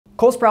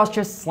Cole Sprouse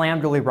just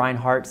slammed Lili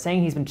Reinhart,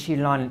 saying he's been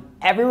cheated on in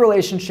every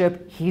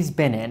relationship he's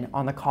been in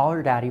on the Call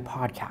Her Daddy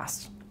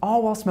podcast,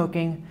 all while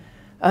smoking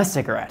a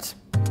cigarette.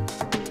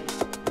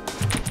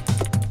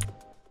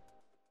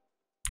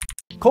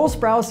 Cole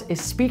Sprouse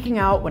is speaking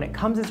out when it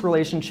comes to his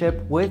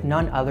relationship with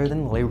none other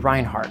than Lili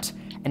Reinhart.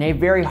 In a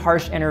very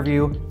harsh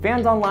interview,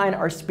 fans online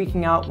are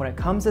speaking out when it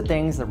comes to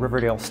things the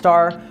Riverdale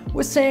star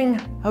was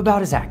saying about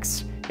his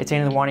ex. It's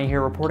Lili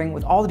here reporting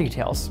with all the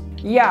details.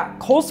 Yeah,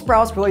 Cole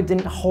Sprouse really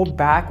didn't hold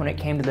back when it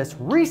came to this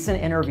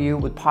recent interview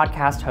with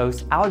podcast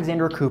host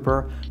Alexandra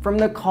Cooper from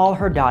the Call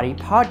Her Daddy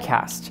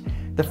podcast.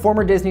 The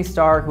former Disney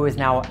star, who is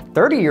now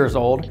 30 years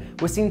old,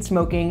 was seen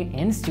smoking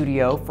in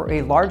studio for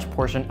a large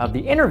portion of the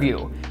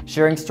interview,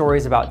 sharing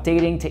stories about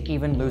dating to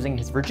even losing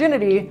his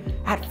virginity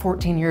at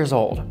 14 years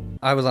old.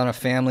 I was on a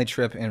family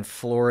trip in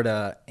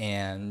Florida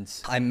and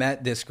I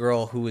met this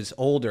girl who was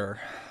older,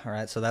 all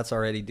right, so that's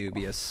already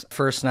dubious.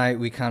 First night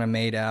we kind of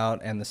made out,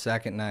 and the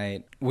second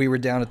night we were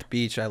down at the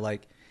beach. I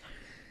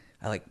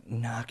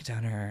knocked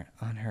on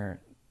her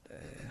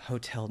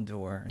hotel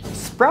door.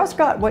 Sprouse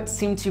got what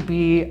seemed to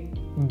be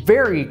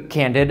very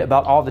candid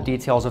about all the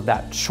details of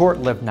that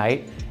short-lived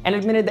night and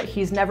admitted that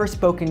he's never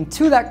spoken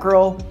to that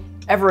girl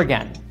ever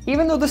again.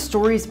 Even though the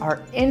stories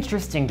are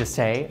interesting to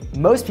say,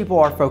 most people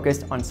are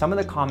focused on some of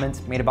the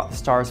comments made about the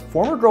star's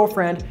former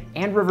girlfriend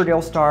and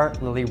Riverdale star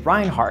Lili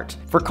Reinhart.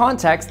 For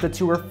context, the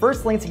two were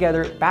first linked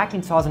together back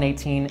in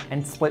 2018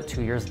 and split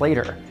 2 years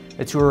later.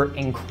 The two were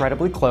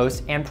incredibly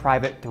close and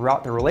private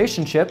throughout their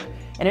relationship,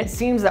 and it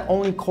seems that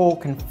only Cole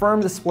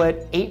confirmed the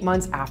split 8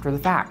 months after the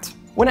fact.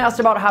 When asked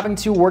about having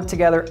to work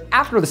together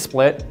after the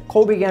split,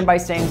 Cole began by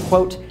saying,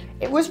 quote,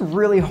 "It was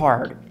really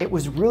hard. It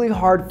was really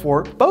hard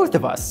for both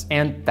of us,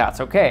 and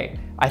that's okay.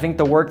 I think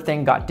the work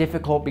thing got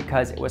difficult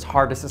because it was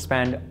hard to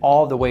suspend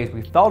all the ways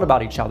we felt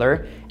about each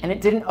other, and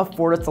it didn't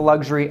afford us the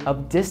luxury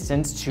of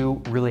distance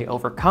to really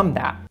overcome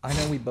that." I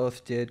know we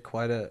both did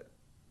quite a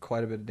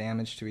bit of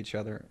damage to each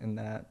other in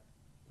that.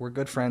 We're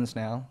good friends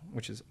now,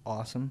 which is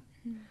awesome.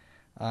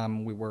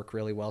 We work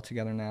really well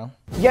together now.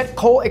 Yet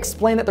Cole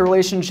explained that the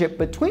relationship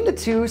between the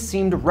two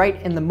seemed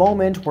right in the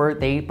moment where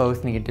they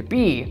both needed to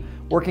be.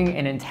 Working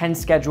in intense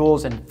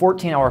schedules and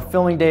 14-hour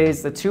filming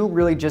days, the two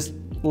really just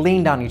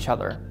leaned on each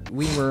other.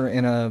 We were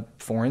in a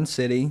foreign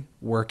city,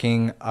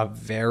 working a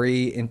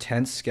very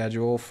intense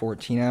schedule,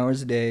 14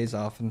 hours a day,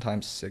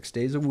 oftentimes 6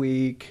 days a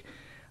week,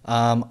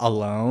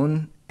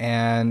 alone.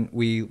 And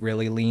we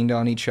really leaned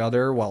on each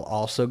other while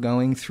also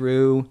going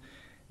through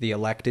the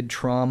elected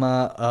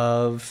trauma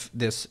of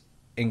this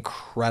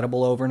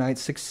incredible overnight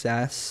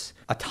success,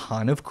 a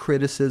ton of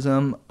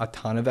criticism, a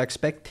ton of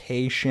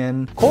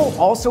expectation. Cole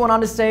also went on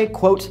to say,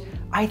 quote,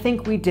 "I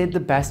think we did the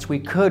best we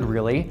could,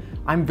 really.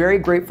 I'm very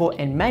grateful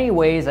in many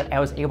ways that I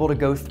was able to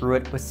go through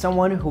it with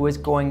someone who was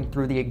going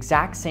through the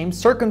exact same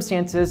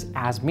circumstances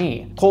as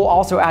me." Cole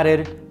also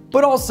added,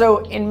 "But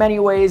also, in many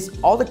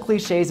ways, all the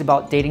cliches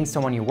about dating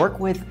someone you work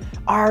with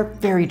are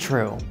very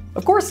true."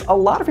 Of course, a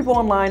lot of people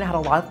online had a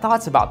lot of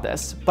thoughts about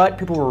this, but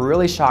people were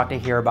really shocked to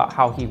hear about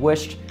how he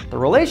wished the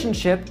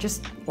relationship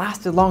just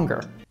lasted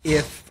longer.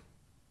 If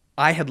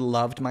I had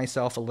loved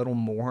myself a little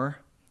more,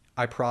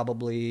 I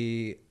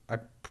probably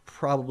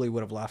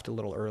would have left a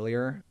little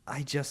earlier.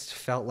 I just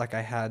felt like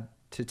I had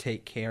to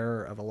take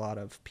care of a lot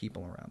of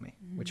people around me,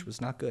 which was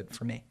not good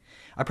for me.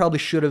 I probably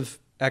should have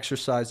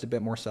exercised a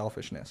bit more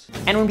selfishness.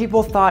 And when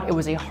people thought it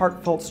was a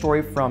heartfelt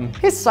story from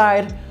his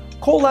side,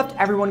 Cole left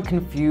everyone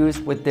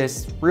confused with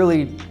this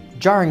really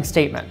jarring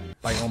statement.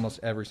 By almost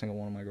every single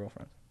one of my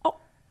girlfriends. Oh.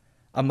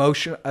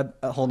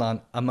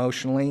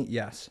 Emotionally,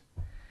 yes.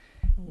 Wow.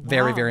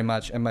 Very, very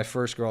much. And my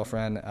first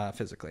girlfriend,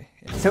 physically.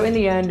 Yeah. So in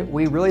the end,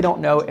 we really don't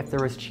know if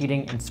there was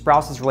cheating in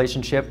Sprouse's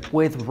relationship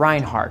with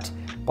Reinhart.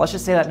 But let's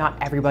just say that not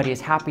everybody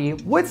is happy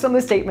with some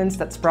of the statements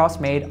that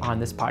Sprouse made on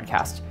this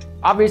podcast.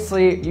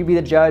 Obviously, you be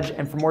the judge,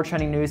 and for more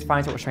trending news,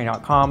 find us at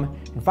whatstrending.com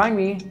and find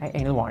me at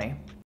Lili.